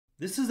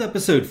This is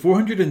episode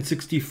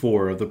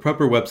 464 of the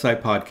Prepper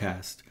Website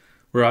Podcast,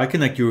 where I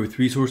connect you with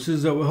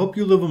resources that will help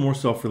you live a more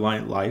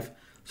self-reliant life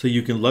so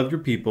you can love your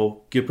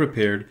people, get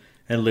prepared,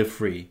 and live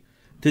free.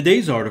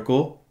 Today's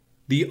article,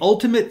 The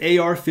Ultimate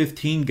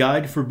AR-15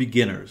 Guide for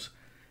Beginners.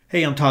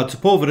 Hey, I'm Todd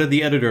Sepulveda,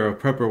 the editor of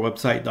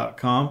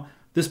PrepperWebsite.com.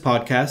 This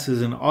podcast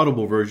is an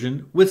audible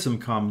version with some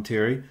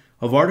commentary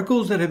of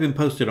articles that have been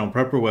posted on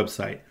Prepper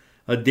Website,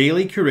 a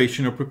daily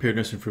curation of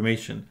preparedness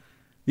information.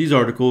 These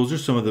articles are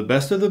some of the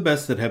best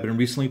that have been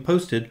recently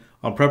posted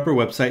on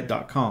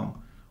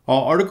PrepperWebsite.com.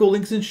 All article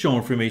links and show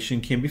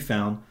information can be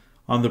found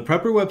on the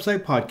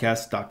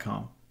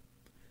PrepperWebsitePodcast.com.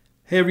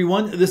 Hey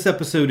everyone, this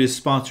episode is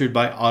sponsored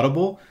by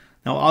Audible.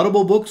 Now,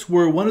 Audible books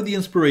were one of the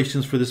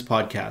inspirations for this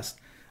podcast.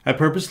 I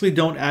purposely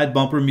don't add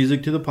bumper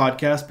music to the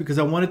podcast because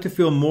I want it to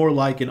feel more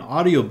like an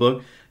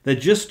audiobook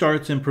that just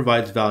starts and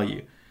provides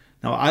value.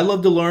 Now, I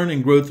love to learn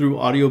and grow through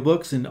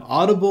audiobooks, and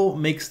Audible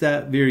makes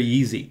that very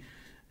easy.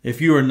 If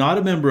you are not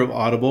a member of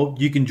Audible,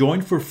 you can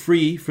join for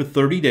free for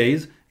 30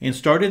 days and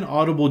start an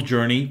Audible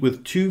journey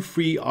with 2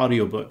 free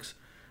audiobooks.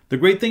 The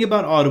great thing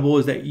about Audible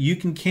is that you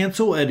can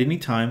cancel at any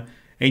time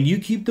and you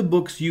keep the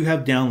books you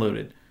have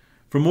downloaded.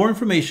 For more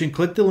information,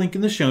 click the link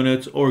in the show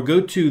notes or go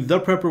to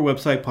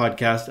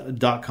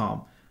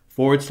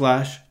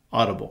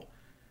theprepperwebsitepodcast.com/audible.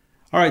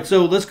 All right,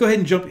 so let's go ahead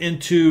and jump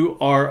into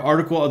our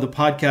article of the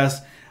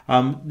podcast.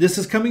 This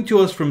is coming to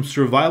us from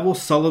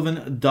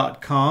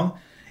survivalsullivan.com.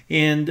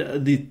 And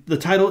the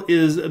title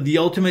is The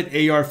Ultimate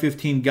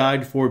AR-15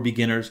 Guide for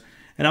Beginners.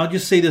 And I'll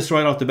just say this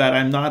right off the bat.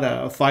 I'm not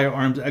a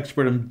firearms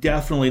expert. I'm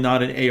definitely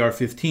not an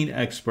AR-15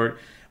 expert.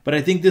 But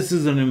I think this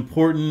is an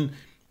important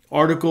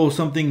article,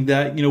 something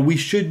that we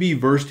should be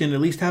versed in,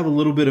 at least have a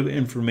little bit of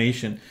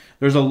information.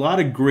 There's a lot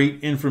of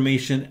great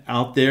information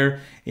out there.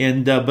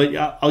 And but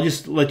I'll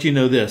just let you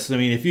know this. I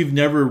mean, if you've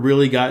never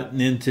really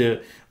gotten into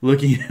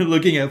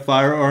looking at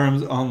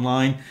firearms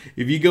online,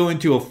 if you go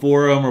into a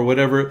forum or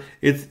whatever,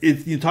 it's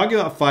you talking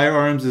about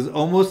firearms is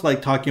almost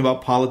like talking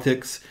about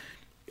politics,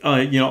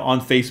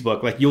 on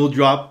Facebook. Like you'll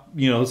drop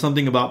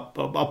something about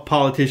a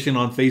politician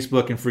on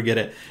Facebook and forget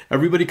it.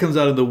 Everybody comes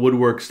out of the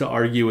woodworks to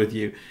argue with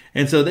you,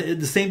 and so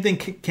the same thing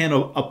can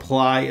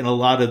apply in a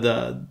lot of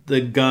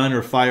the gun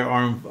or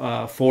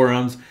firearm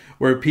forums,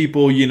 where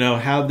people,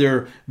 have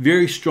their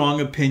very strong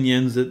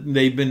opinions that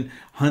they've been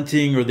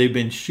hunting or they've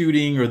been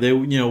shooting or they,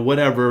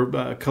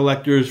 whatever,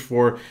 collectors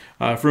for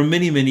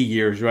many, many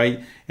years,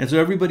 right? And so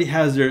everybody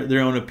has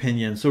their own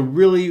opinion. So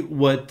really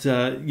what,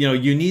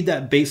 you need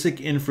that basic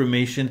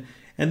information,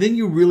 and then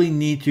you really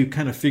need to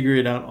kind of figure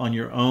it out on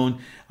your own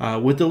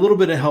with a little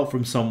bit of help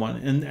from someone.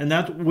 And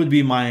that would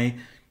be my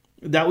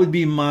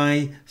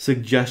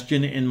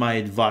suggestion and my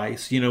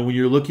advice. When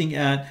you're looking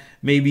at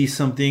maybe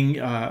something,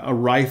 a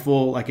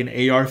rifle like an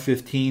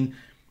AR-15,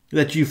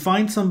 that you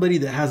find somebody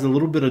that has a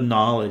little bit of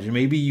knowledge.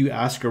 Maybe you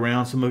ask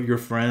around some of your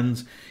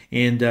friends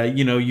and,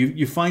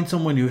 you find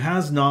someone who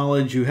has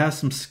knowledge, who has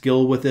some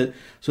skill with it,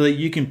 so that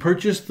you can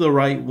purchase the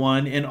right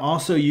one, and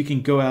also you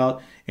can go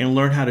out and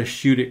learn how to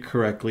shoot it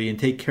correctly and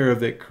take care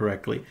of it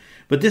correctly.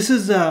 But this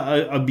is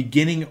a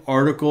beginning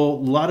article,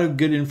 a lot of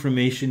good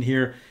information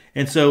here.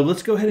 And so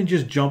let's go ahead and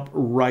just jump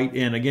right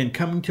in. Again,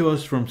 coming to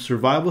us from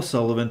Survival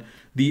Sullivan,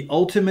 the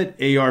Ultimate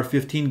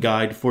AR-15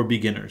 Guide for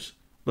Beginners.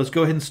 Let's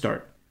go ahead and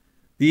start.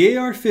 The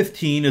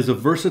AR-15 is a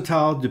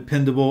versatile,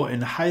 dependable,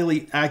 and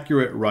highly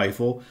accurate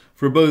rifle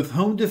for both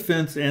home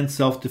defense and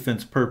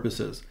self-defense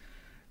purposes.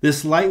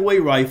 This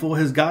lightweight rifle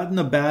has gotten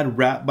a bad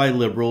rap by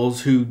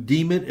liberals who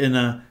deem it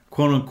a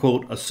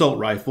quote-unquote assault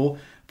rifle,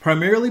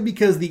 primarily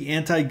because the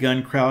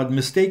anti-gun crowd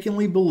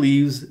mistakenly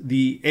believes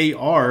the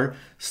AR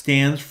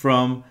stands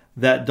from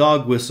that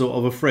dog whistle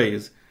of a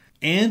phrase,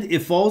 and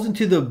it falls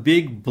into the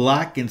big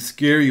black and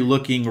scary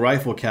looking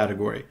rifle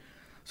category.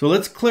 So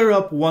let's clear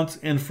up once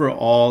and for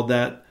all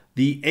that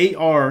the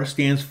AR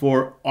stands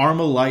for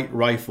Armalite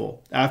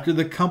Rifle, after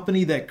the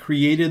company that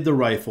created the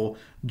rifle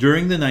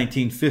during the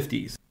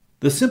 1950s.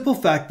 The simple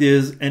fact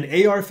is, an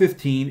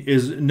AR-15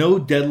 is no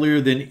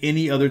deadlier than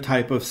any other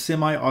type of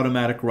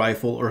semi-automatic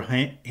rifle or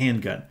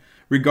handgun,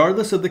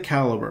 regardless of the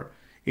caliber.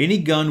 Any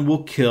gun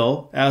will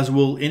kill, as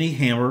will any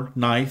hammer,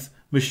 knife,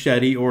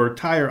 machete, or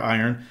tire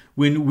iron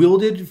when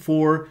wielded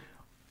for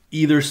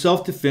either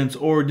self-defense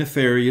or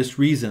nefarious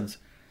reasons.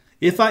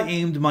 If I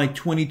aimed my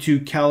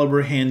 .22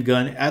 caliber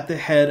handgun at the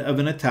head of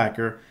an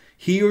attacker,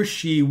 he or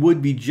she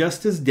would be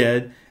just as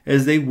dead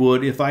as they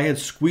would if I had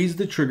squeezed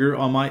the trigger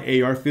on my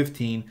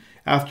AR-15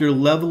 after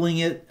leveling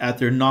it at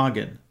their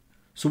noggin.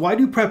 So why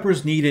do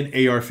preppers need an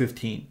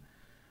AR-15?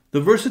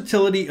 The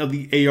versatility of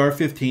the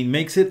AR-15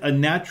 makes it a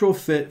natural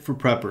fit for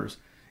preppers.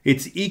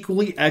 It's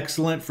equally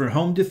excellent for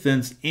home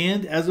defense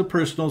and as a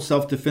personal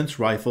self-defense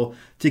rifle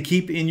to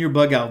keep in your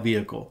bug-out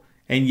vehicle.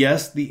 And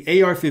yes, the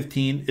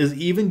AR-15 is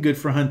even good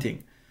for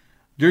hunting.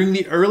 During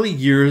the early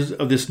years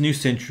of this new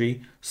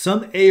century,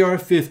 some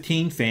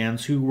AR-15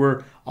 fans who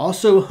were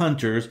also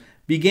hunters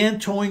began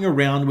toying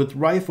around with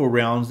rifle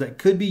rounds that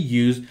could be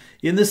used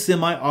in the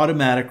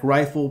semi-automatic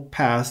rifle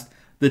past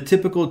the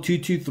typical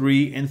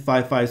 .223 and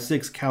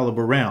 .556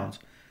 caliber rounds.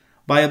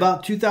 By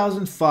about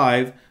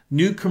 2005,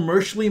 new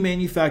commercially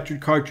manufactured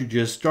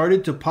cartridges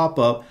started to pop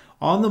up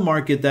on the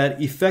market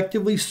that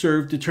effectively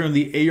served to turn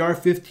the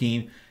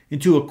AR-15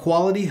 into a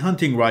quality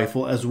hunting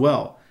rifle as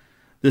well.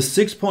 The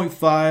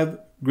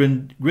 6.5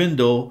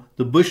 Grendel,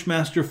 the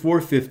Bushmaster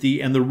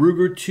 450, and the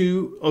Ruger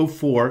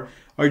 204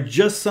 are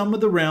just some of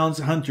the rounds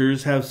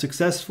hunters have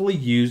successfully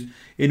used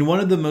in one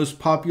of the most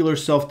popular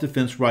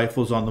self-defense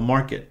rifles on the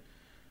market.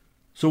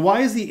 So why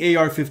is the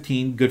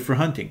AR-15 good for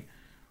hunting?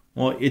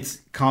 Well,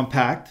 it's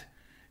compact.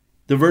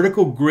 The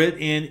vertical grit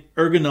and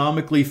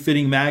ergonomically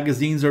fitting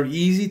magazines are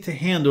easy to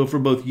handle for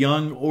both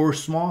young or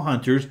small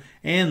hunters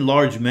and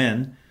large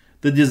men.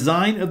 The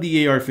design of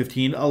the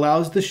AR-15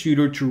 allows the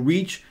shooter to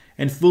reach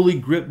and fully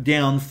grip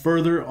down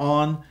further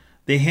on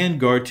the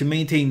handguard to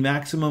maintain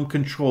maximum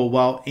control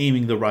while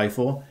aiming the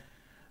rifle.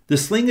 The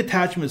sling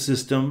attachment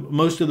system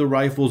most of the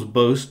rifles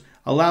boast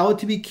allow it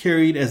to be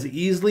carried as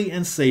easily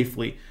and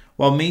safely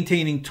while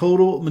maintaining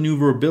total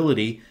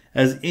maneuverability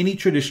as any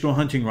traditional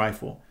hunting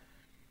rifle.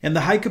 And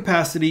the high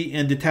capacity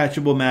and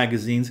detachable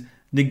magazines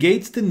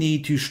negates the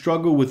need to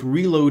struggle with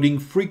reloading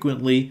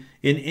frequently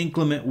in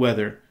inclement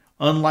weather.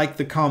 Unlike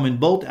the common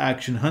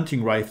bolt-action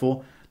hunting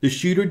rifle, the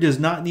shooter does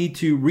not need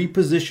to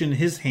reposition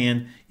his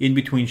hand in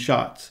between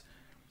shots.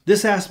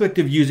 This aspect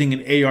of using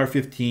an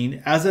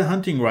AR-15 as a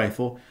hunting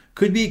rifle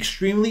could be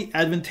extremely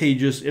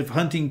advantageous if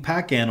hunting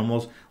pack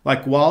animals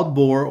like wild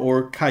boar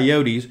or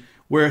coyotes,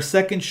 where a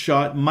second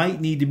shot might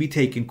need to be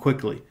taken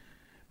quickly.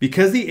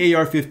 Because the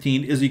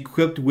AR-15 is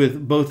equipped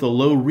with both a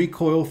low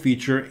recoil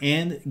feature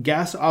and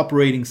gas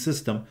operating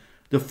system,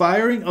 the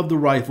firing of the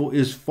rifle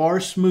is far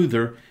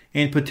smoother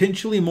and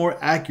potentially more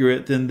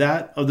accurate than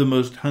that of the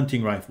most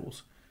hunting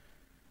rifles.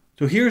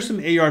 So here are some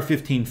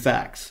AR-15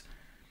 facts.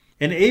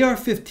 An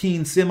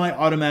AR-15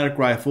 semi-automatic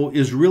rifle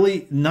is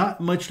really not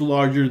much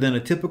larger than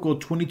a typical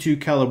 .22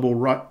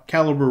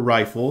 caliber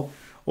rifle,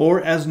 or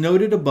as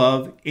noted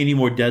above, any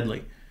more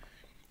deadly.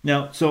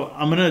 Now, so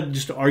I'm going to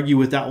just argue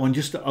with that one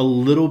just a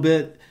little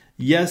bit.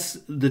 Yes,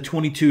 the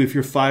 .22, if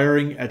you're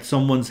firing at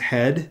someone's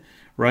head,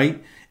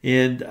 right?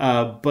 And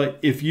but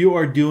if you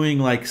are doing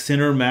like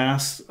center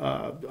mass,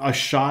 a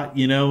shot,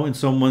 at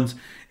someone's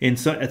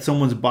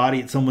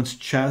body, at someone's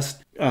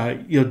chest,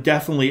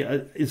 definitely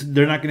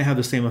they're not going to have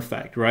the same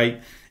effect,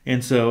 right?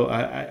 And so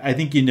I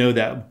think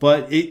that.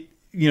 But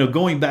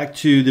going back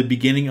to the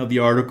beginning of the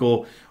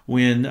article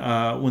when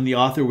the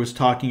author was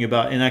talking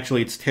about, and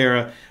actually it's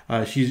Tara,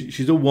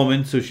 she's a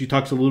woman, so she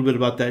talks a little bit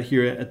about that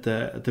here at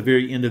the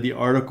very end of the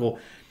article.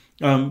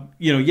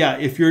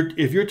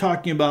 If you're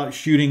talking about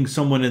shooting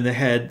someone in the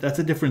head, that's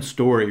a different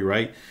story,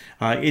 right?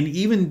 And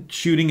even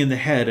shooting in the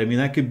head, I mean,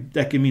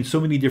 that could mean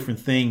so many different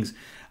things.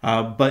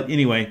 But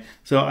anyway,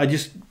 so I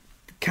just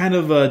kind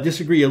of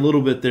disagree a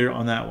little bit there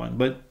on that one.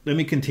 But let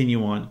me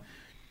continue on.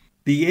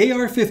 The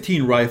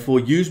AR-15 rifle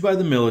used by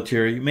the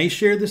military may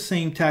share the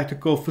same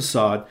tactical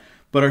facade,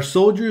 but our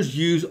soldiers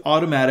use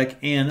automatic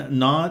and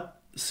not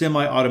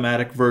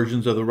semi-automatic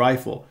versions of the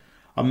rifle.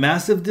 A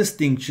massive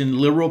distinction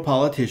liberal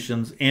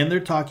politicians and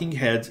their talking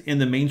heads in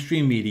the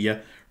mainstream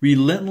media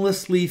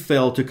relentlessly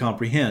fail to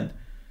comprehend.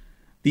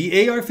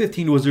 The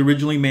AR-15 was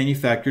originally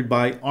manufactured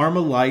by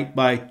Armalite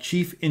by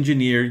Chief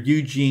Engineer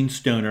Eugene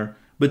Stoner,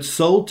 but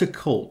sold to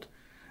Colt.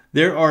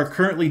 There are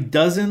currently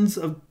dozens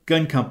of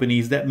gun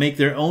companies that make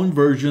their own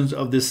versions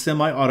of this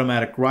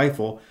semi-automatic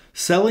rifle,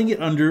 selling it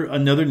under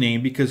another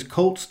name because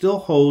Colt still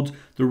holds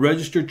the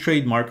registered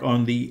trademark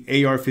on the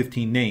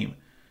AR-15 name.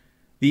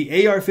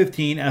 The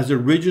AR-15 as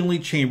originally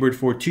chambered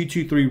for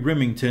 .223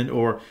 Remington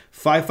or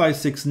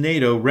 .556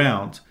 NATO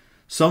rounds.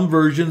 Some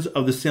versions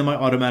of the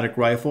semi-automatic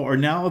rifle are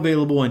now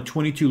available in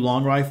 .22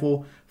 long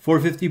rifle,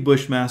 .450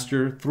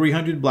 Bushmaster,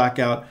 .300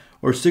 Blackout,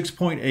 or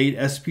 6.8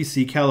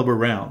 SPC caliber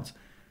rounds.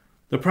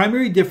 The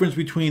primary difference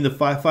between the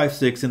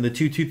 .556 and the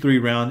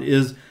 .223 round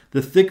is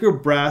the thicker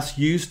brass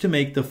used to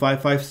make the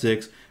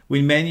 .556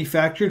 when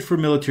manufactured for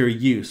military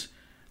use.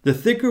 The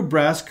thicker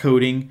brass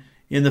coating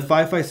in the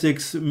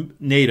 .556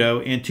 NATO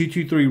and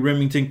 .223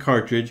 Remington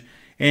cartridge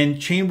and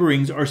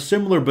chamberings are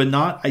similar but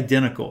not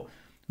identical.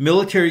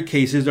 Military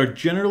cases are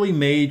generally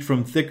made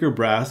from thicker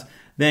brass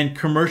than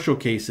commercial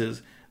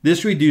cases.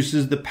 This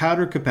reduces the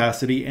powder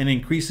capacity and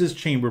increases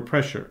chamber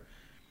pressure.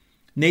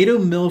 NATO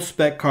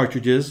mil-spec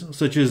cartridges,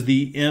 such as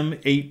the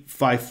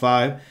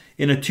M855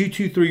 in a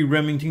 .223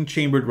 Remington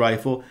chambered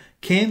rifle,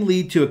 can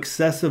lead to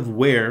excessive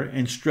wear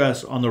and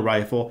stress on the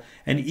rifle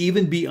and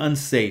even be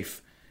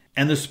unsafe.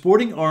 And the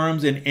Sporting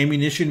Arms and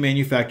Ammunition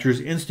Manufacturers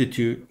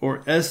Institute, or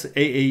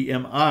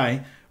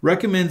SAAMI,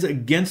 recommends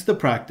against the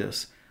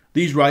practice.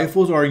 These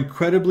rifles are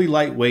incredibly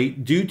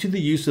lightweight due to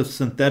the use of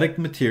synthetic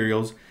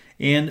materials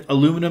and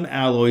aluminum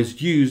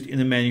alloys used in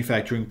the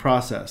manufacturing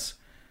process.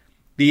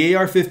 The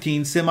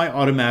AR-15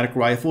 semi-automatic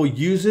rifle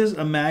uses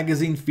a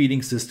magazine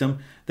feeding system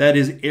that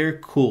is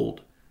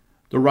air-cooled.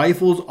 The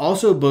rifles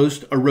also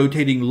boast a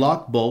rotating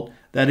lock bolt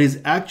that is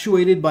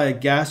actuated by a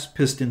gas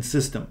piston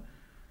system.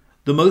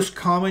 The most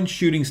common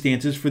shooting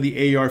stances for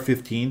the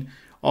AR-15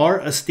 are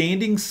a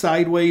standing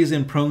sideways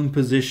and prone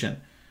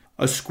position.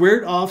 A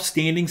squared off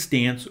standing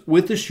stance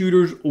with the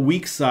shooter's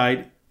weak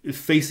side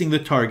facing the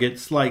target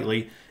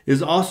slightly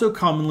is also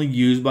commonly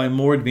used by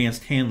more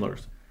advanced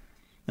handlers.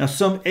 Now,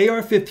 some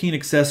AR-15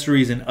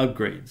 accessories and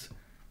upgrades.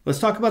 Let's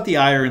talk about the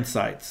iron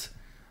sights.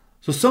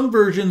 So some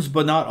versions,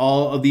 but not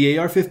all, of the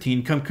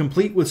AR-15 come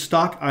complete with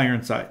stock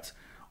iron sights.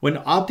 When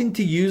opting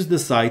to use the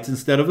sights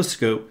instead of a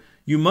scope,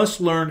 you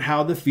must learn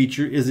how the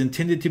feature is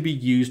intended to be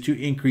used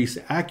to increase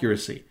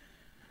accuracy.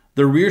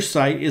 The rear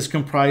sight is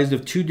comprised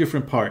of two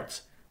different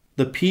parts,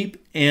 the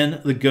peep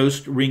and the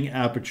ghost ring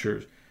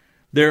apertures.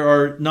 They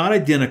are not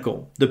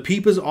identical. The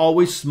peep is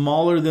always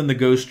smaller than the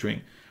ghost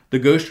ring. The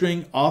ghost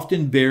ring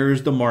often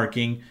bears the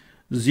marking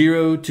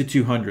 0 to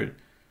 200.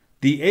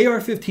 The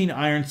AR-15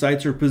 iron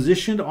sights are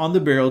positioned on the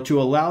barrel to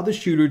allow the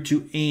shooter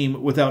to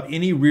aim without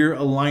any rear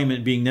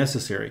alignment being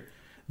necessary.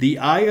 The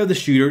eye of the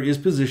shooter is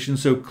positioned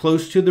so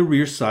close to the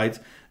rear sights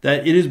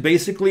that it is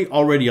basically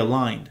already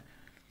aligned.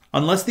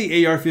 Unless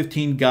the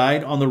AR-15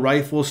 guide on the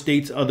rifle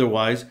states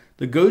otherwise,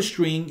 the ghost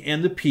ring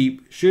and the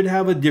peep should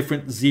have a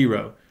different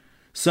 0.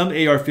 Some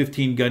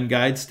AR-15 gun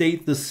guides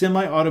state the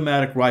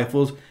semi-automatic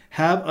rifles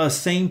have a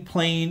same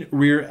plane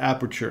rear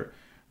aperture.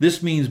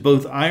 This means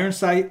both iron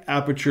sight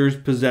apertures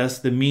possess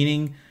the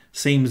meaning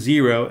same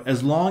 0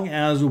 as long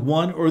as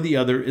one or the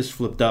other is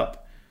flipped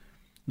up.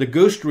 The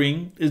ghost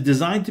ring is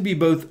designed to be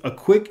both a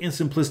quick and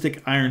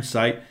simplistic iron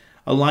sight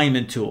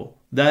alignment tool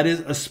that is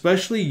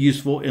especially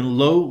useful in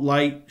low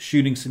light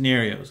shooting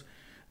scenarios.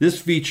 This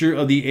feature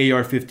of the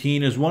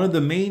AR-15 is one of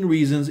the main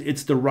reasons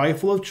it's the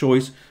rifle of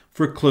choice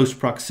for close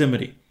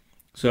proximity.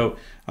 So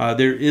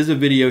there is a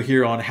video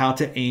here on how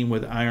to aim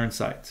with iron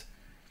sights.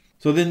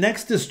 So the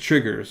next is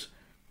triggers.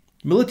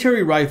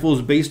 Military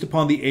rifles based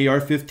upon the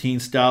AR-15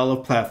 style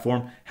of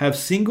platform have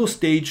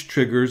single-stage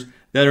triggers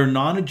that are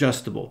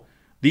non-adjustable.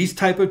 These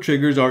type of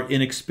triggers are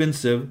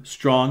inexpensive,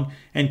 strong,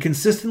 and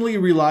consistently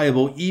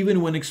reliable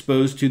even when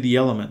exposed to the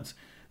elements.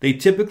 They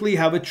typically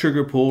have a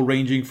trigger pull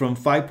ranging from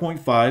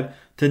 5.5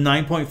 to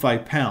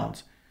 9.5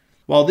 pounds.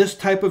 While this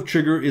type of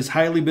trigger is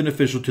highly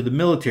beneficial to the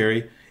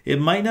military, it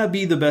might not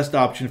be the best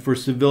option for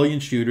civilian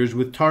shooters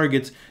with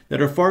targets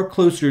that are far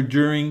closer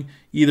during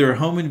either a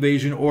home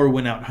invasion or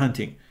when out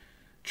hunting.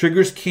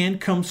 Triggers can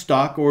come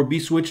stock or be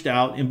switched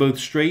out in both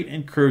straight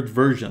and curved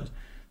versions.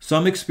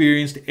 Some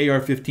experienced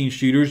AR-15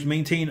 shooters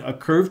maintain a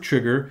curved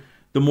trigger.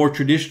 The more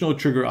traditional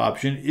trigger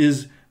option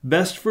is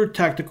best for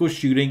tactical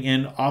shooting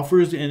and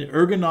offers an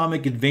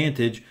ergonomic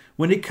advantage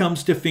when it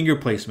comes to finger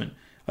placement,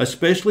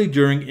 especially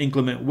during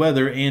inclement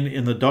weather and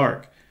in the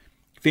dark.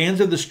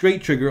 Fans of the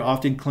straight trigger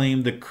often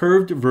claim the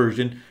curved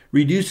version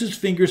reduces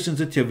finger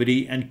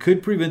sensitivity and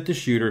could prevent the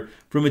shooter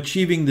from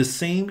achieving the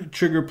same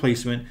trigger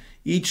placement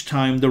each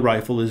time the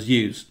rifle is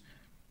used.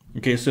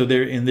 Okay, so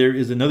there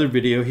is another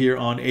video here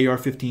on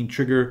AR-15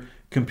 trigger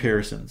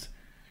comparisons.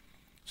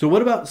 So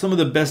what about some of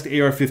the best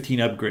AR-15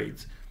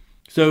 upgrades?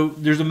 So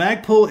there's a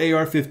Magpul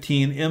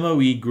AR-15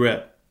 MOE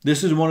grip.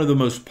 This is one of the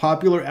most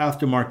popular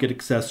aftermarket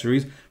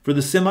accessories for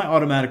the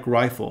semi-automatic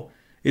rifle.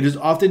 It is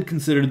often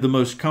considered the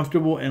most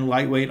comfortable and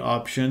lightweight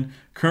option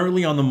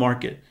currently on the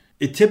market.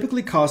 It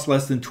typically costs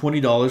less than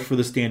 $20 for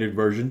the standard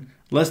version,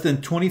 less than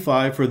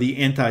 $25 for the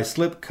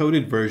anti-slip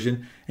coated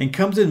version, and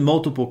comes in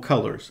multiple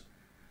colors.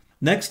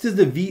 Next is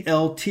the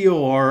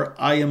VLTOR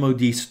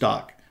IMOD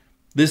stock.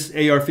 This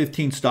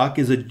AR-15 stock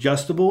is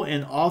adjustable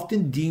and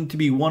often deemed to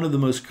be one of the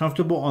most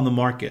comfortable on the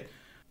market.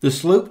 The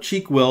slope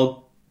cheek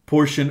weld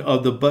portion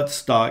of the butt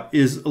stock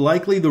is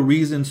likely the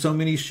reason so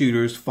many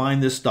shooters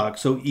find this stock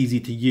so easy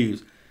to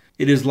use.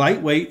 It is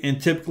lightweight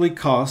and typically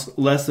costs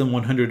less than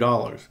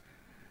 $100.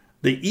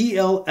 The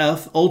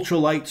ELF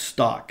Ultralight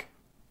stock.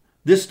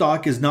 This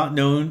stock is not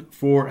known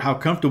for how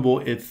comfortable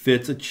it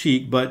fits a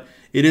cheek, but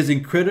it is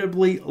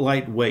incredibly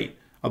lightweight,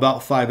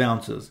 about 5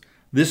 ounces.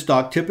 This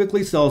stock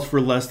typically sells for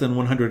less than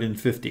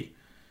 $150.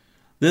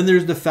 Then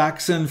there's the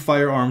Faxon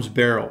Firearms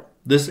barrel.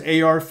 This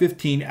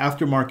AR-15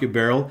 aftermarket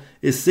barrel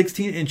is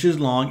 16 inches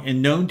long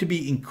and known to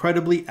be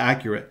incredibly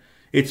accurate.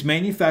 It's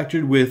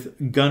manufactured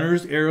with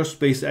Gunner's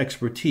Aerospace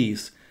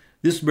expertise.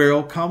 This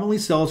barrel commonly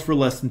sells for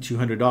less than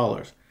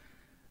 $200.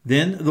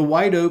 Then the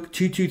White Oak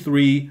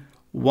 223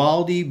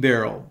 Waldy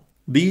barrel.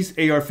 These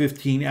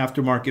AR-15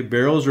 aftermarket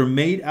barrels are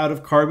made out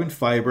of carbon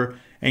fiber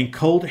and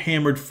cold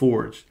hammered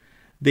forged.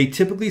 They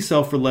typically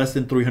sell for less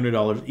than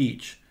 $300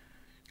 each.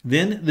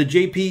 Then the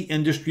JP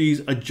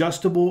Industries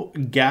adjustable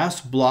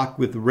gas block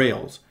with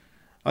rails.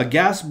 A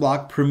gas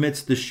block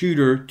permits the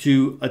shooter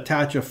to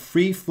attach a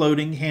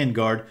free-floating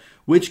handguard,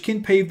 which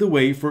can pave the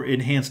way for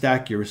enhanced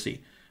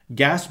accuracy.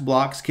 Gas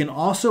blocks can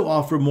also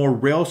offer more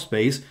rail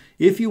space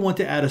if you want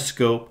to add a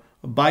scope,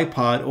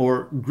 bipod,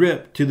 or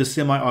grip to the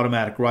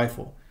semi-automatic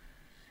rifle.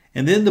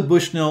 And then the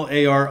Bushnell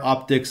AR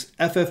Optics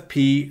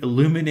FFP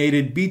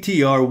Illuminated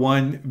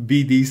BTR1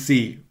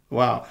 BDC.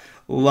 Wow,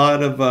 a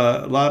lot of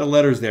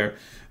letters there.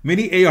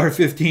 Many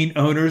AR-15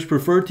 owners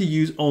prefer to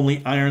use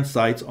only iron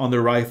sights on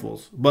their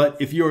rifles, but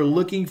if you are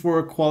looking for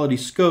a quality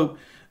scope,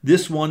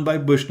 this one by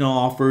Bushnell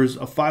offers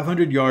a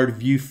 500-yard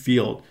view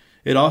field.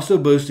 It also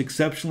boasts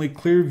exceptionally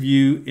clear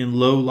view in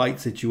low light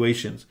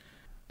situations.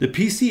 The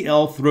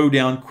PCL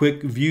throwdown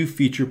quick view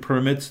feature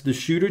permits the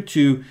shooter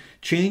to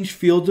change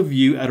fields of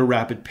view at a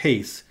rapid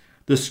pace.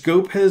 The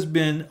scope has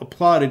been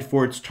applauded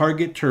for its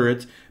target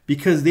turrets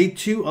because they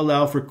too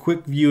allow for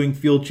quick viewing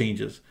field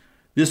changes.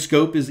 This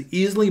scope is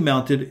easily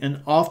mounted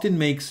and often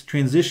makes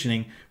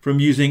transitioning from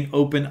using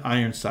open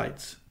iron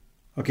sights.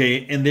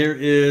 Okay, and there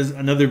is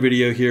another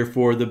video here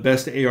for the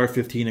best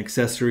AR-15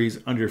 accessories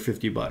under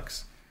 50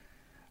 bucks.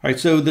 All right,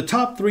 so the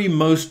top 3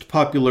 most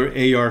popular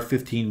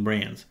AR-15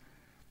 brands.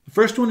 The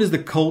first one is the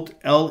Colt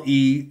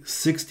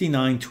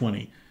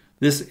LE6920.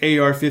 This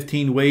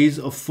AR-15 weighs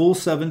a full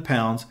 7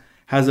 pounds,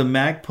 has a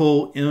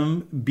Magpul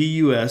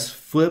MBUS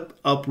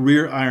flip-up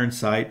rear iron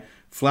sight,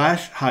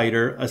 flash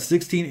hider, a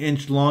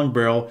 16-inch long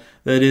barrel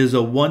that is a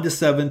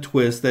 1-to-7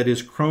 twist that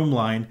is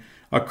chrome-lined,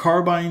 a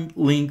carbine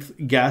length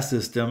gas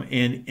system,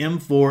 and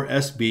M4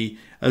 SB,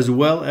 as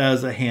well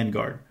as a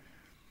handguard.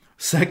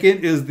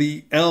 Second is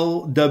the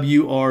LWRCI-DI.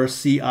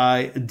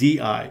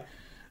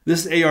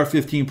 This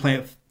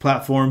AR-15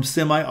 platform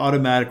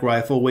semi-automatic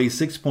rifle weighs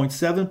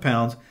 6.7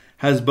 pounds,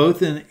 has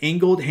both an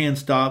angled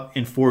handstop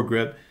and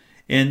foregrip,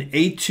 an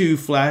A2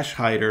 flash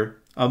hider,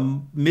 a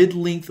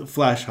mid-length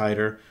flash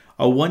hider,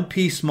 a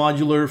one-piece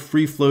modular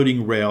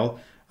free-floating rail,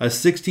 a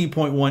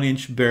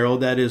 16.1-inch barrel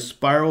that is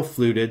spiral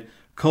fluted,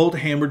 cold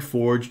hammered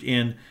forged,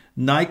 and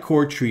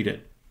Nicor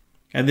treated.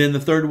 And then the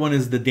third one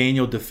is the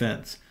Daniel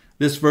Defense.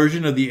 This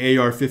version of the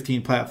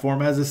AR-15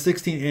 platform has a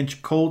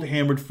 16-inch cold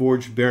hammered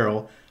forged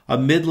barrel, a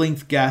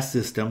mid-length gas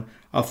system,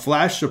 a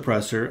flash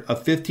suppressor, a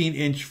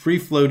 15-inch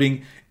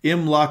free-floating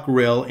M-lock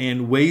rail,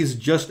 and weighs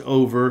just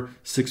over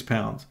 6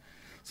 pounds.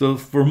 So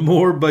for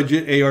more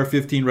budget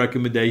AR-15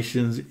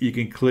 recommendations, you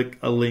can click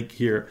a link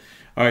here.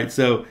 All right,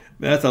 so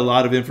that's a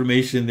lot of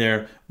information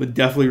there. But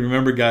definitely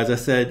remember, guys, I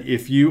said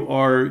if you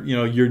are,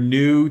 you're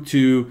new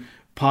to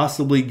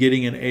possibly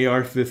getting an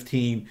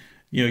AR-15,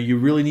 you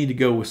really need to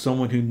go with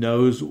someone who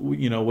knows,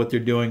 what they're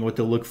doing, what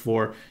to look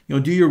for.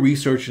 Do your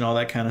research and all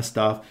that kind of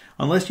stuff.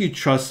 Unless you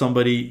trust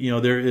somebody,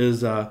 there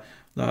is a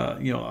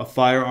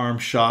firearm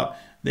shop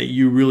that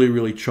you really,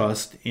 really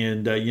trust,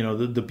 and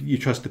you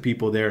trust the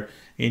people there,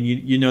 and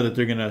you know that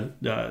they're gonna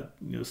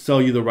sell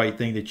you the right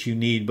thing that you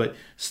need. But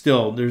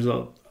still, there's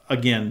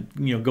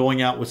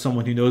going out with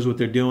someone who knows what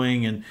they're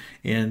doing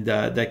and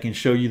that can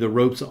show you the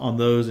ropes on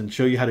those and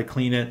show you how to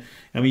clean it.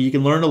 I mean, you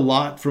can learn a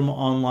lot from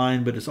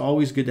online, but it's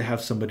always good to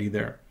have somebody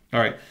there. All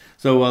right,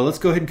 so let's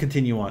go ahead and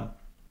continue on.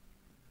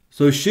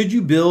 So should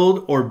you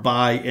build or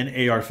buy an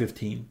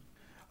AR-15?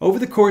 Over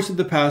the course of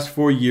the past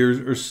 4 years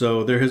or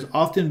so, there has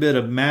often been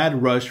a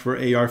mad rush for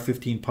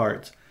AR-15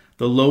 parts,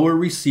 the lower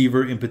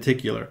receiver in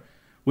particular.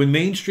 When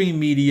mainstream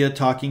media,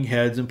 talking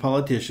heads, and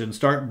politicians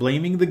start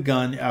blaming the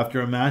gun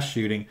after a mass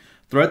shooting,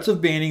 threats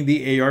of banning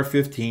the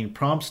AR-15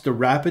 prompts the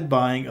rapid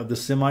buying of the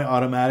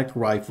semi-automatic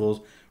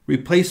rifles,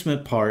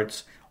 replacement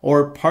parts,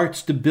 or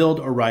parts to build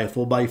a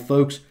rifle by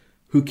folks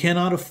who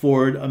cannot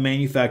afford a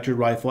manufactured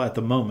rifle at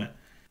the moment.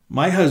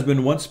 My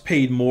husband once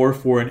paid more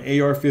for an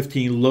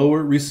AR-15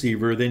 lower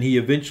receiver than he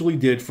eventually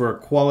did for a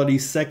quality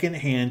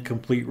second-hand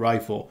complete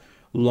rifle,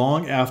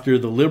 long after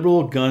the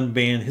liberal gun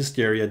ban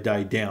hysteria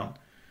died down.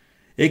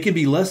 It can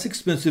be less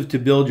expensive to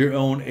build your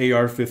own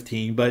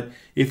AR-15, but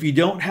if you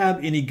don't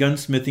have any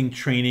gunsmithing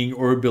training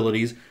or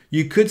abilities,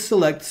 you could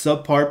select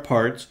subpar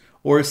parts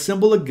or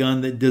assemble a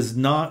gun that does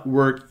not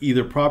work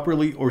either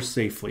properly or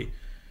safely.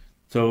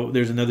 So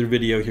there's another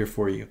video here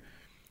for you.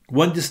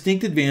 One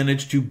distinct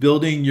advantage to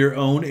building your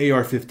own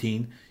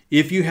AR-15,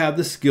 if you have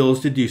the skills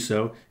to do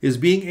so, is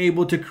being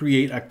able to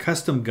create a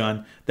custom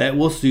gun that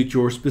will suit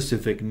your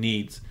specific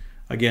needs.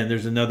 Again,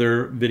 there's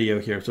another video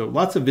here. So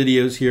lots of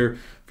videos here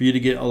for you to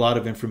get a lot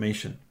of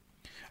information.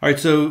 All right,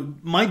 so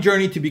my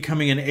journey to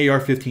becoming an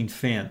AR-15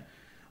 fan.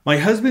 My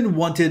husband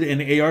wanted an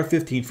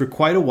AR-15 for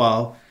quite a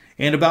while,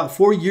 and about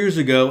 4 years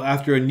ago,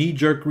 after a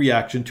knee-jerk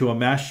reaction to a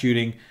mass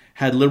shooting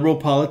had liberal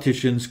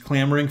politicians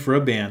clamoring for a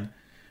ban,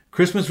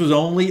 Christmas was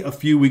only a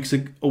few weeks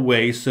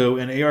away, so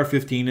an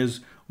AR-15 is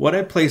what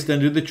I placed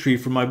under the tree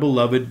for my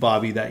beloved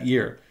Bobby that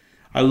year.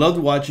 I loved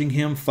watching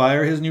him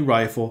fire his new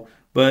rifle,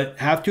 but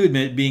have to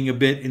admit being a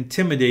bit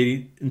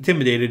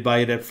intimidated by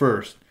it at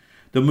first.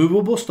 The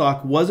movable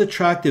stock was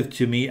attractive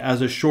to me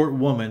as a short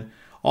woman.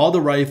 All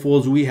the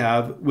rifles we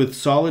have with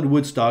solid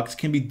wood stocks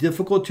can be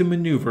difficult to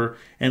maneuver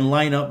and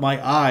line up my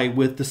eye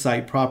with the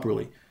sight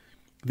properly.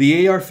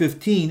 The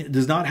AR-15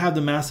 does not have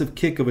the massive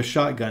kick of a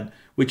shotgun,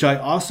 which I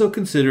also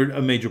considered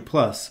a major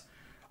plus.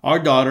 Our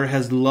daughter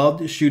has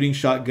loved shooting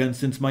shotguns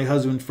since my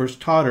husband first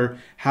taught her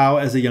how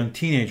as a young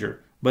teenager,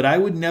 but I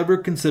would never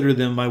consider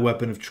them my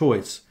weapon of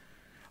choice.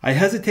 I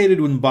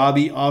hesitated when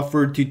Bobby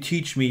offered to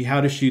teach me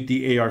how to shoot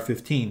the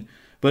AR-15,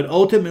 but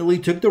ultimately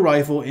took the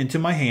rifle into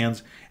my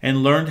hands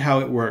and learned how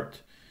it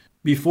worked.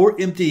 Before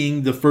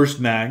emptying the first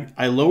mag,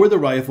 I lowered the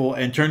rifle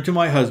and turned to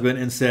my husband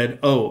and said,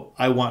 "Oh,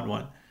 I want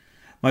one."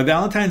 My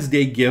Valentine's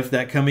Day gift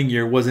that coming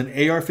year was an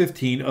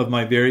AR-15 of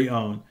my very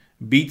own.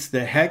 Beats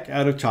the heck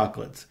out of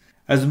chocolates.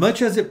 As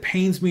much as it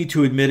pains me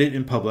to admit it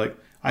in public,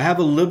 I have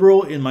a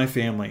liberal in my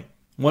family.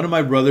 One of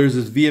my brothers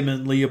is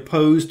vehemently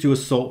opposed to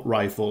assault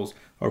rifles,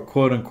 or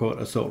quote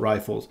unquote assault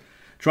rifles,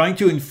 trying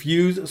to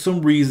infuse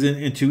some reason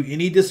into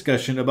any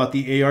discussion about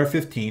the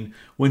AR-15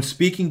 when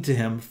speaking to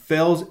him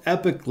fails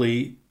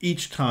epically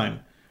each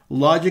time.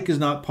 Logic is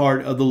not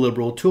part of the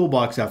liberal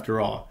toolbox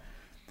after all.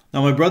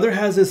 Now, my brother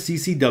has a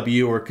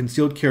CCW, or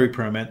concealed carry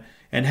permit,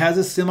 and has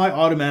a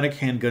semi-automatic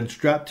handgun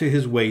strapped to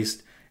his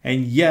waist,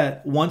 and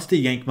yet wants to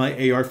yank my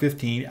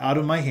AR-15 out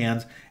of my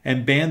hands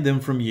and ban them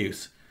from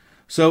use.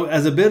 So,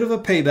 as a bit of a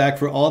payback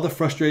for all the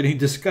frustrating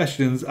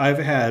discussions I've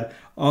had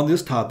on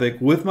this topic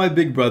with my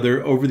big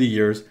brother over the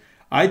years,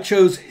 I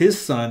chose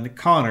his son,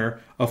 Connor,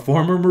 a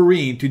former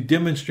Marine, to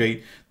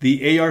demonstrate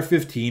the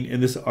AR-15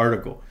 in this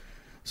article.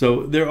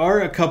 So there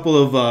are a couple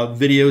of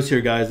videos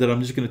here, guys, that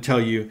I'm just going to tell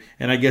you.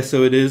 And I guess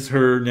so it is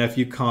her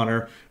nephew,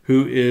 Connor,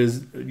 who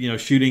is,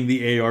 shooting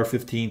the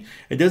AR-15.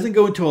 It doesn't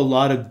go into a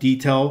lot of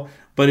detail,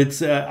 but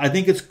it's I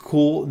think it's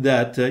cool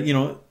that,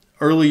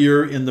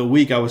 earlier in the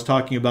week I was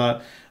talking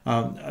about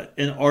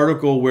an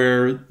article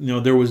where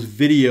there was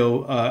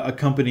video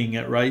accompanying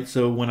it, right?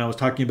 So when I was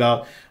talking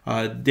about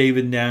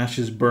David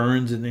Nash's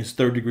burns and his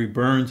third-degree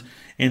burns,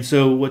 and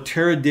so what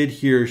Tara did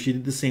here, she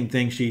did the same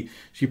thing. She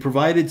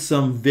provided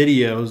some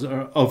videos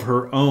of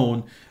her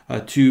own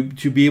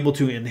to be able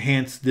to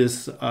enhance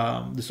this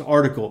this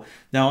article.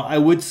 Now, I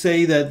would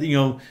say that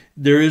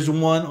there is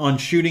one on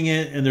shooting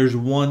it and there's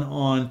one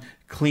on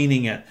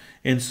cleaning it.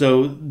 And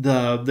so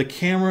the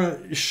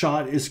camera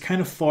shot is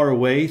kind of far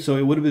away, so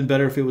it would have been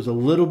better if it was a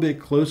little bit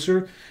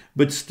closer.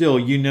 But still,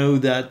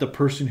 that the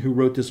person who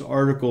wrote this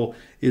article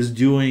is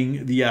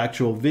doing the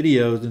actual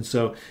videos, and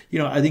so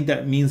I think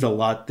that means a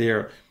lot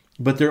there.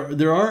 But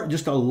there are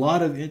just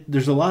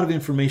there's a lot of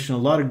information, a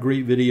lot of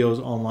great videos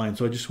online.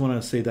 So I just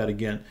want to say that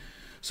again.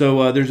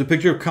 So there's a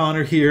picture of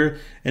Connor here,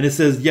 and it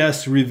says,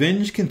 "Yes,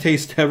 revenge can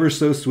taste ever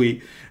so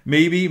sweet.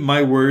 Maybe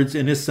my words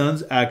and his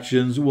son's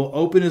actions will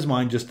open his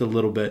mind just a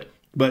little bit,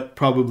 but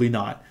probably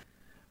not.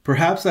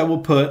 Perhaps I will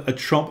put a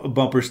Trump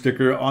bumper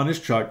sticker on his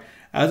truck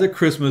as a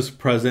Christmas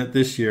present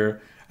this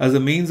year as a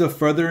means of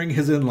furthering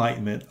his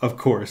enlightenment, of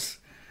course."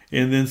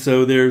 And then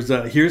so there's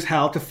here's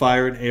how to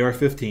fire an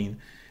AR-15.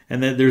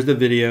 And then there's the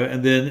video.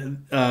 And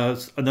then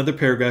another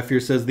paragraph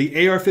here says,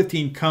 "The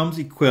AR-15 comes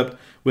equipped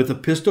with a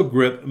pistol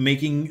grip,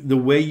 making the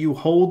way you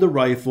hold the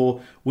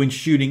rifle when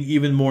shooting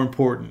even more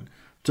important.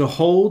 To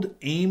hold,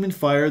 aim, and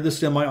fire the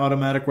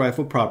semi-automatic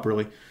rifle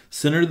properly,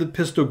 center the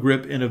pistol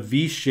grip in a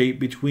V shape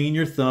between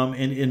your thumb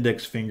and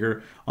index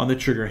finger on the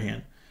trigger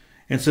hand."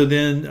 And so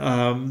then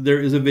there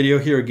is a video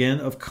here again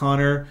of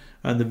Connor,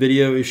 and the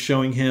video is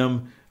showing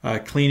him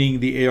cleaning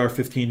the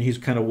AR-15. He's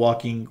kind of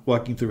walking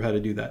through how to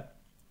do that.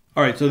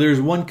 All right, so there's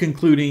one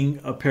concluding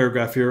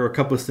paragraph here, or a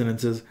couple of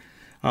sentences.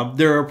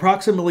 There are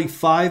approximately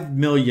 5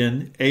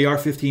 million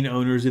AR-15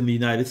 owners in the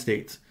United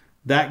States.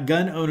 That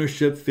gun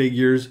ownership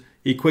figures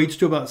equates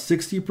to about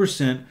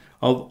 60%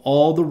 of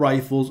all the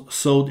rifles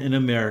sold in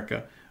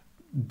America,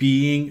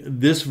 being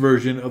this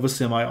version of a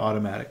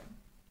semi-automatic.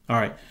 All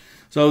right,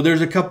 so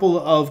there's a couple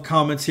of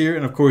comments here,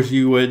 and of course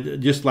you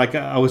would, just like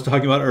I was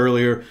talking about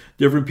earlier,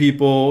 different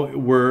people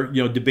were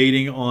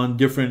debating on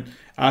different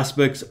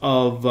aspects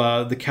of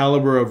the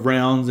caliber of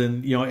rounds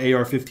and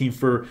AR-15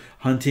 for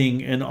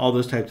hunting and all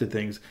those types of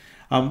things.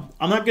 I'm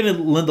not going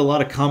to lend a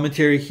lot of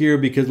commentary here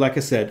because, like I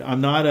said, I'm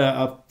not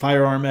a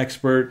firearm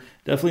expert,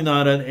 definitely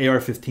not an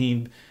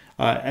AR-15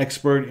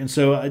 expert, and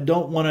so I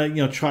don't want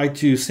to try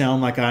to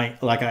sound like I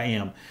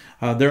am.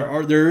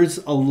 There's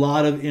a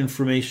lot of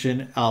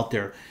information out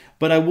there.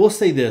 But I will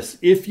say this: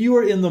 if you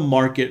are in the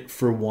market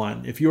for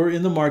one, if you're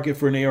in the market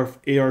for an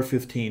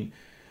AR-15,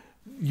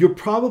 you're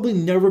probably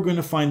never going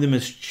to find them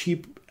as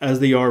cheap as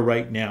they are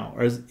right now,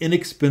 or as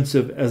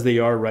inexpensive as they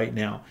are right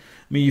now.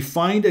 I mean, you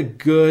find a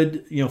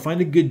good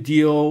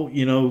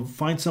deal,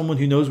 find someone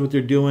who knows what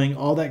they're doing,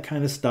 all that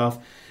kind of stuff.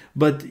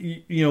 But,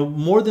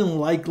 more than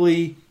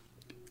likely,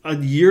 a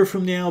year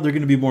from now, they're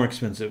going to be more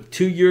expensive.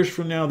 2 years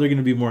from now, they're going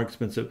to be more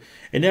expensive.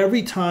 And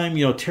every time,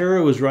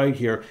 Tara was right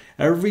here,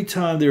 every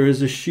time there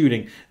is a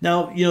shooting.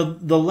 Now,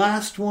 the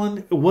last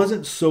one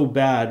wasn't so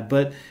bad,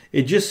 but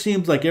it just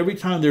seems like every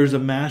time there's a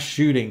mass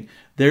shooting,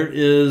 there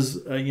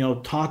is,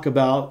 talk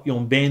about,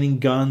 banning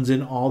guns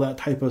and all that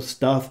type of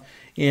stuff.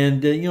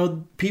 And,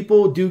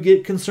 people do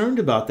get concerned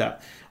about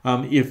that.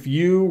 If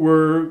you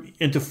were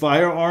into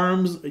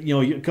firearms,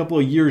 a couple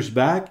of years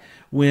back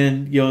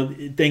when,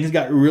 things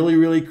got really,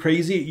 really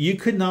crazy, you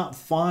could not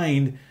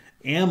find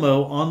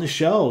ammo on the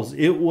shelves.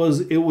 It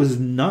was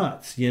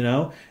nuts,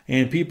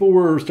 and people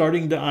were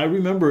starting to, I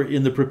remember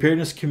in the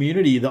preparedness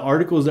community, the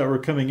articles that were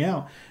coming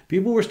out,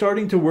 people were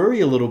starting to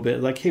worry a little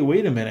bit, like, hey,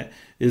 wait a minute,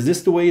 is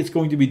this the way it's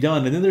going to be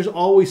done? And then there's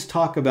always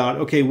talk about,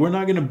 okay, we're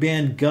not going to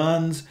ban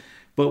guns,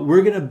 but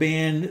we're going to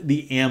ban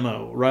the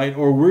ammo, right?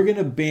 Or we're going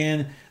to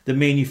ban the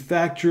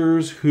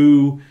manufacturers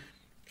who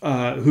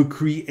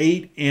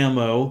create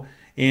ammo,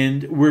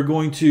 and we're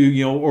going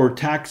to, or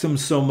tax them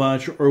so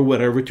much or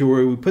whatever to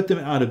where we put them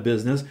out of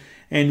business.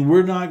 And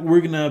we're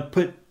going to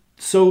put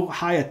so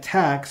high a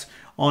tax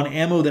on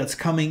ammo that's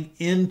coming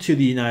into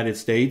the United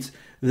States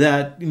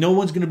that no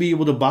one's going to be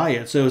able to buy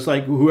it. So it's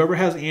like whoever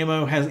has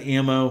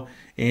ammo,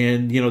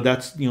 and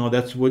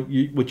that's what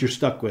you're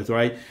stuck with,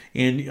 right?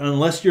 And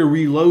unless you're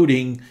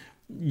reloading,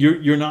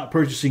 you're not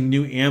purchasing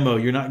new ammo.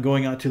 You're not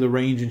going out to the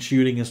range and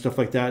shooting and stuff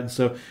like that. And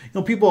so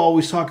people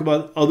always talk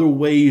about other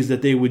ways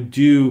that they would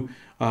do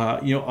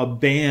a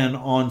ban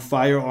on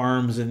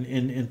firearms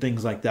and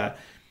things like that.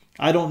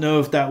 I don't know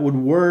if that would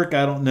work.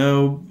 I don't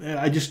know.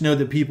 I just know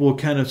that people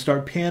kind of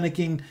start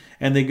panicking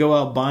and they go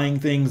out buying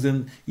things.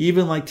 And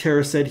even like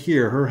Tara said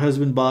here, her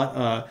husband bought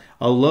an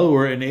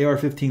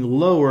AR-15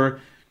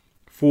 lower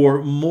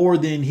for more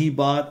than he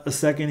bought a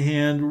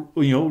secondhand,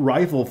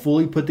 rifle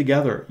fully put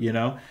together,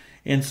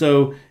 And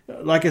so,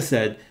 like I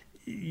said,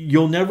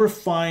 you'll never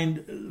find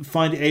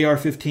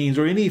AR-15s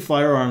or any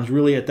firearms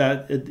really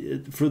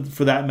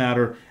for that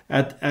matter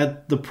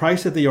at the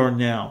price that they are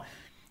now.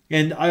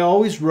 And I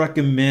always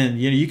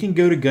recommend, you can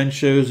go to gun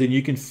shows and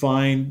you can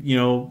find,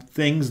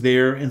 things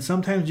there. And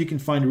sometimes you can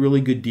find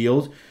really good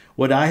deals.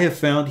 What I have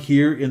found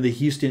here in the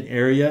Houston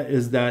area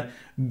is that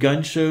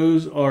gun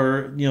shows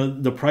are,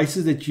 the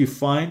prices that you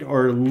find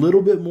are a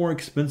little bit more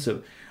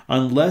expensive.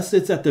 Unless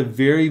it's at the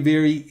very,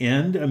 very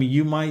end. I mean,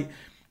 you might...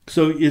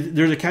 So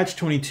there's a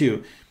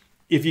catch-22.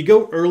 If you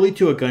go early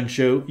to a gun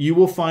show, you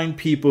will find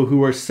people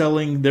who are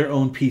selling their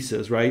own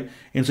pieces, right?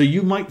 And so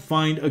you might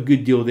find a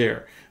good deal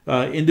there.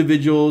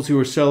 Individuals who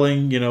are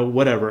selling,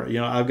 whatever.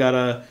 I've got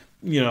a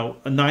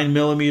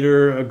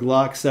 9mm, a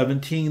Glock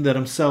 17 that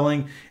I'm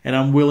selling, and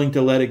I'm willing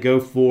to let it go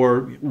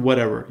for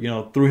whatever,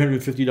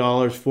 $350,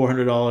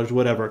 $400,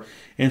 whatever.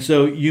 And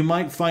so you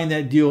might find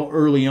that deal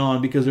early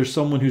on because there's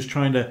someone who's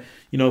trying to,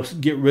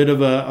 get rid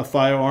of a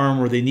firearm,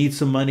 or they need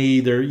some money,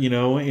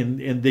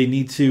 and they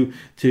need to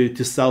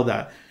sell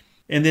that.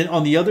 And then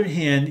on the other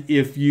hand,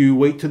 if you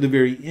wait to the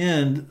very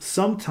end,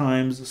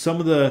 sometimes some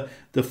of the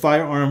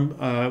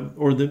firearm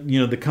or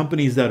the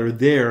companies that are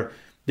there,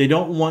 they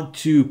don't want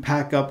to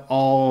pack up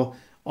all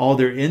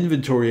their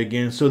inventory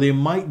again, so they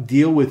might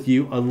deal with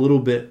you a little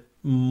bit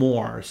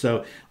more.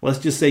 So let's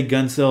just say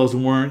gun sales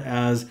weren't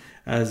as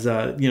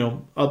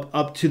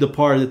up to the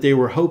par that they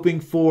were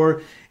hoping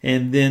for,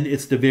 and then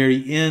it's the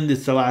very end,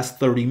 it's the last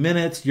 30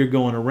 minutes, you're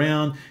going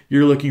around,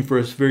 you're looking for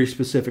a very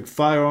specific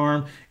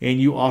firearm,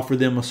 and you offer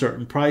them a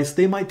certain price.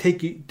 They might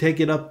take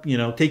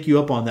you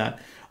up on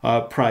that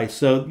price,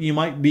 so you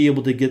might be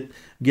able to get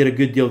a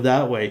good deal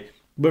that way.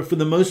 But for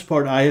the most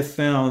part, I have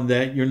found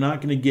that you're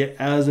not going to get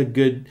as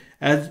good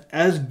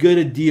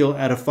a deal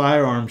at a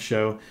firearm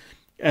show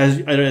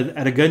as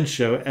at a gun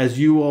show as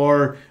you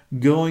are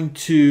going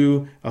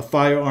to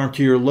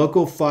your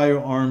local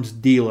firearms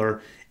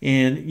dealer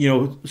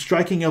and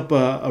striking up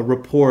a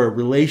rapport, a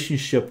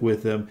relationship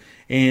with them,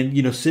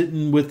 and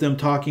sitting with them,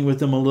 talking with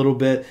them a little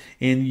bit,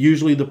 and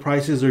usually the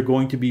prices are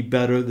going to be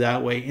better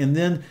that way. And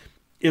then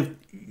if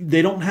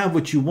they don't have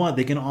what you want,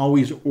 they can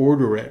always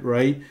order it,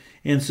 right?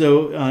 And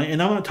so,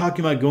 and I'm not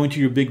talking about going to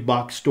your big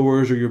box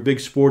stores or your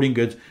big sporting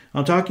goods.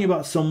 I'm talking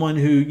about someone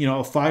who,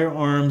 a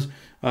firearms,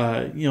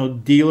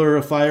 dealer,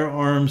 a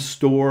firearms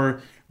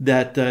store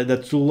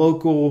that's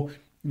local,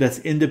 that's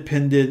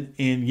independent,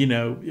 and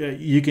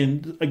you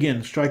can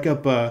again strike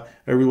up a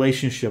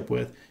relationship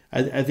with.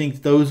 I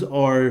think that's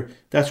where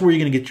you're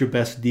going to get your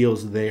best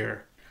deals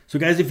there. So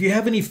guys, if you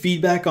have any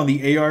feedback on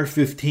the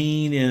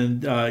AR-15,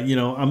 and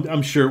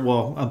I'm sure,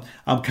 well,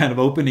 I'm kind of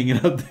opening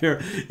it up there.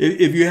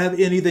 If you have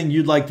anything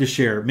you'd like to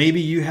share,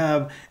 maybe you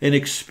have an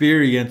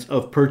experience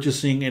of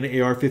purchasing an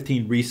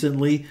AR-15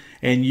 recently,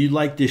 and you'd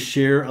like to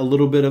share a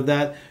little bit of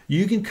that,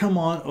 you can come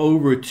on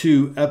over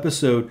to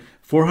episode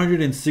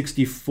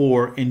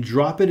 464 and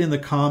drop it in the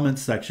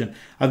comments section.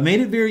 I've made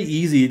it very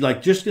easy.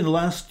 Like just in the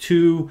last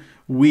 2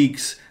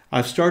 weeks,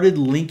 I've started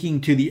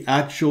linking to the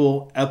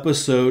actual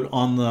episode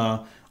on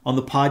the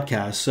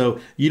podcast. So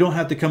you don't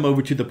have to come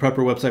over to the Prepper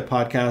Website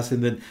Podcast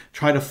and then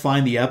try to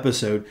find the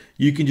episode.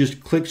 You can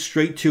just click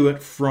straight to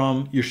it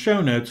from your show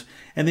notes,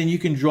 and then you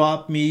can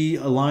drop me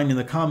a line in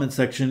the comment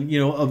section,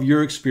 of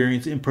your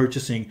experience in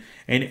purchasing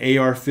an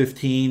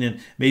AR-15,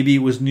 and maybe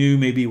it was new,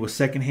 maybe it was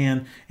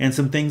secondhand, and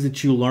some things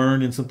that you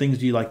learned and some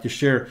things you like to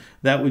share.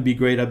 That would be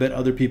great. I bet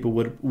other people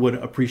would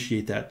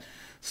appreciate that.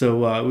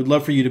 So I would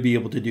love for you to be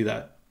able to do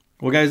that.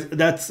 Well, guys,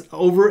 that's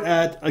over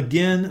at,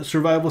 again,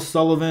 Survival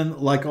Sullivan.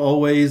 Like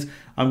always,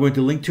 I'm going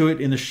to link to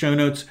it in the show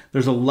notes.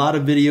 There's a lot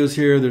of videos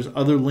here. There's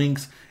other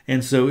links.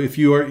 And so if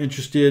you are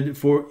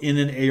interested in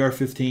an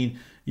AR-15,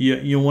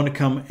 you'll want to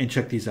come and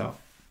check these out.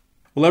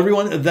 Well,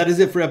 everyone, that is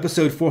it for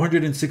episode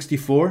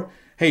 464.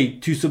 Hey,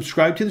 to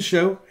subscribe to the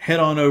show,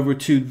 head on over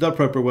to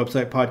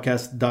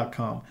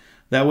theprepperwebsitepodcast.com.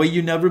 That way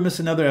you never miss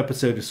another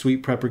episode of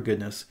Sweet Prepper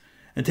Goodness.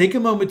 And take a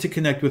moment to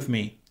connect with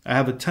me. I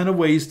have a ton of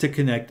ways to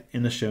connect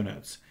in the show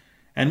notes.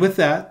 And with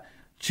that,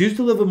 choose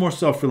to live a more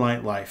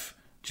self-reliant life.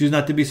 Choose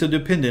not to be so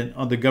dependent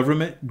on the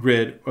government,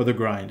 grid, or the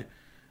grind.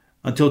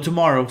 Until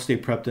tomorrow, stay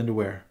prepped and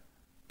aware.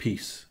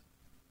 Peace.